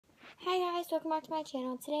welcome back to my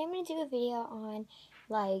channel. Today I'm going to do a video on,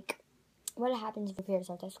 like, what happens if your period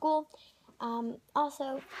starts at school.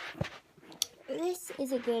 Also, this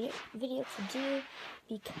is a good video to do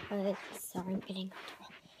because, sorry, I'm getting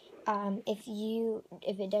comfortable.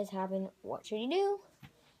 If it does happen, what should you do?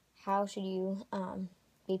 How should you,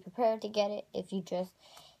 be prepared to get it if you just,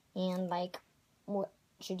 and, like, what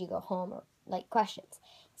should you go home, or, like, questions.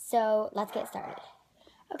 So, let's get started.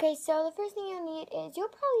 Okay, so the first thing you'll need is, you'll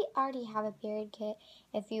probably already have a period kit.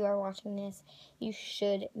 If you are watching this, you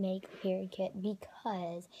should make a period kit,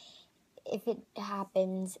 because if it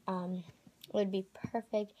happens, it would be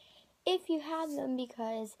perfect if you had them,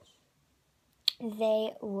 because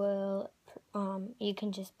they will, you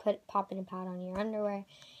can just pop in a pad on your underwear,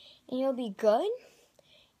 and you'll be good.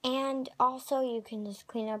 And also, you can just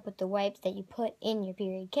clean up with the wipes that you put in your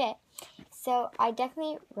period kit. So, I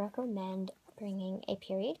definitely recommend bringing a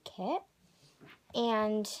period kit,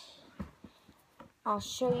 and I'll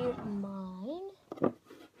show you mine.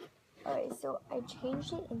 Alright, so I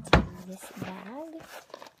changed it into this bag,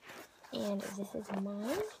 and this is mine.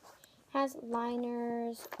 It has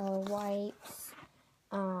liners, wipes,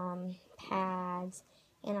 pads,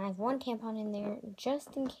 and I have one tampon in there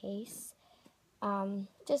just in case.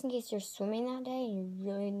 Just in case you're swimming that day and you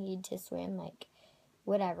really need to swim, like,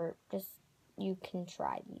 whatever, just, you can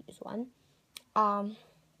try to use one.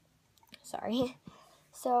 Sorry.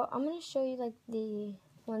 So, I'm going to show you, like, the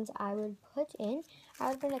ones I would put in.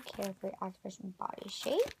 I would put a Carefree Octopus Body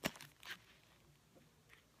Shape,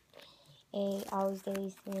 a Always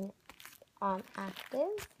Daily Thin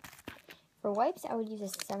Active. For wipes, I would use a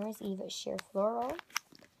Summer's Eve Sheer Floral,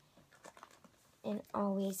 and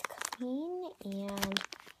Always Clean, and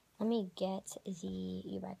let me get the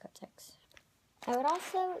U by Kotex. I would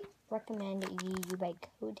also recommend the U by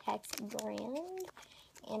Kotex brand,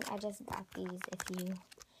 and I just got these. If you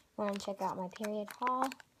want to check out my period haul,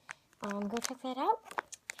 go check that out.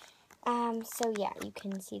 So yeah, you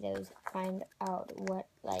can see those, find out what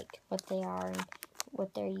they are and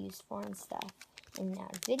what they're used for and stuff in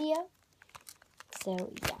that video.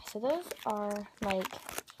 So yeah, so those are, like,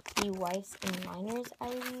 the wipes and liners I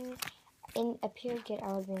would use. In a period kit,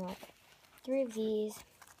 I would bring, like, 3 of these,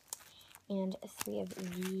 and 3 of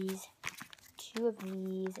these, 2 of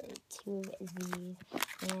these, 2 of these,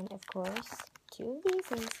 and of course, 2 of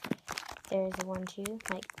these. There's one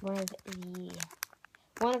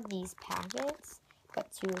of these packets,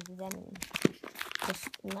 but 2 of them just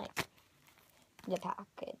in, like, the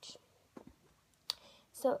package.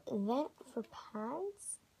 So then for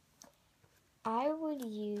pads, I would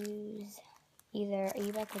use either a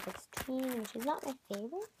U by Kotex Teen, which is not my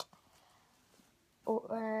favorite,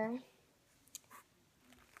 or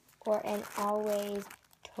an Always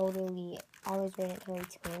Radiant Totally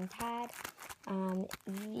Twin pad.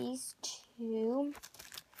 These two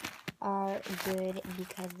are good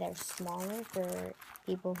because they're smaller for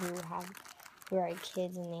people who are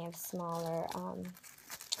kids and they have smaller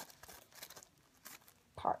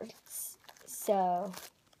parts. So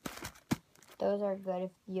those are good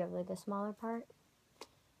if you have, like, a smaller part.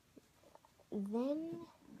 Then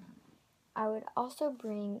I would also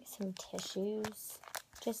bring some tissues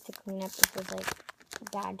just to clean up if there's, like,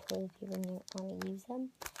 bad toilet paper and you don't want to use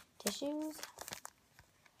them. Tissues.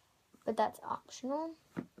 But that's optional.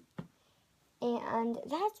 And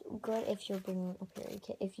that's good if you're bringing a period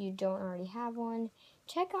kit. If you don't already have one,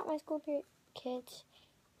 check out my school period kit,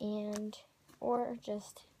 or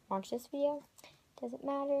just watch this video. Doesn't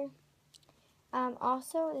matter.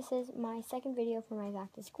 Also, this is my second video for my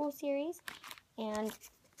Back to School series, and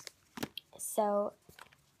so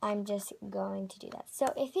I'm just going to do that.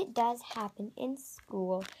 So if it does happen in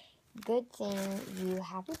school, good thing you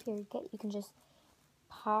have your period kit. You can just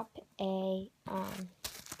pop a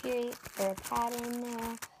period or a pad in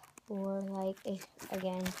there, or, like, if,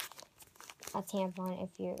 again, a tampon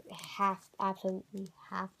if you absolutely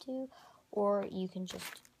have to, or you can just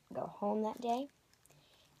go home that day.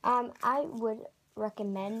 I would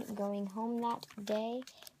recommend going home that day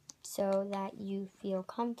so that you feel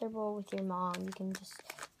comfortable with your mom. You can just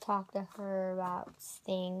talk to her about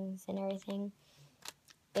things and everything.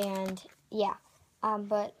 And yeah,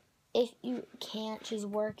 but if you can't, she's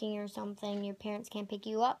working or something, your parents can't pick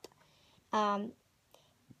you up.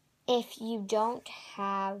 If you don't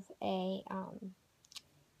have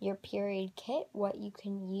your period kit, what you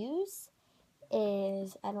can use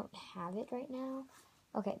is, I don't have it right now.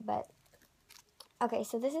 Okay,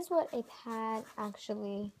 so this is what a pad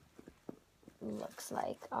actually looks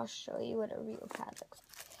like. I'll show you what a real pad looks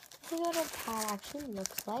like. This is what a pad actually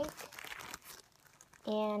looks like.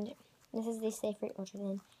 And this is the Safe Rate Ultra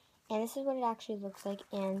Thin. And this is what it actually looks like.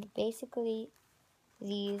 And basically,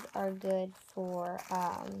 these are good for,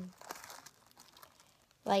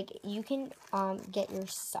 like, you can get your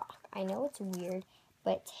sock. I know it's weird,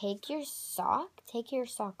 but take your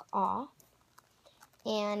sock off.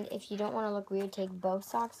 And if you don't want to look weird, take both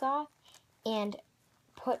socks off and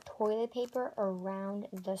put toilet paper around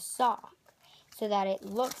the sock so that it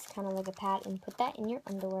looks kind of like a pad, and put that in your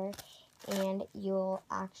underwear, and you'll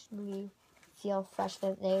actually feel fresh.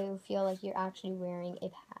 That they feel like you're actually wearing a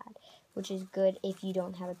pad, which is good if you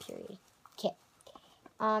don't have a period. Okay.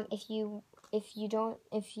 If you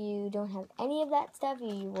don't have any of that stuff,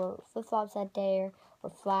 you wore flip-flops that day or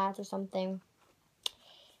flats or something,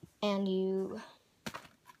 and you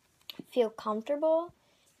feel comfortable,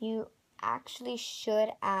 you actually should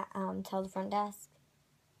tell the front desk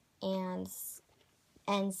and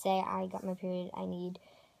say, I got my period, I need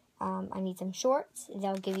some shorts.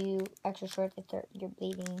 They'll give you extra shorts if you're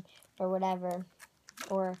bleeding or whatever,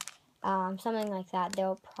 or something like that.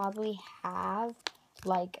 They'll probably have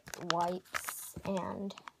like wipes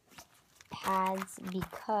and pads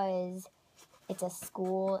because it's a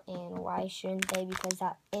school, and why shouldn't they? Because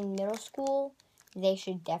in middle school, they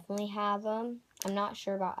should definitely have them. I'm not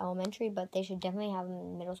sure about elementary, but they should definitely have them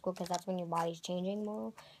in middle school because that's when your body's changing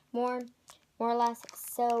more or less.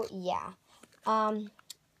 So yeah,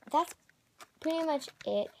 that's pretty much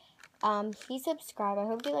it. Please subscribe. I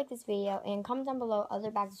hope you like this video, and comment down below other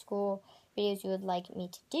back to school videos you would like me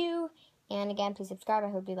to do. And again, please subscribe. I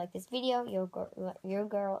hope you like this video. You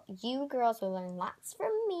girls will learn lots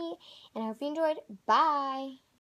from me, and I hope you enjoyed. Bye.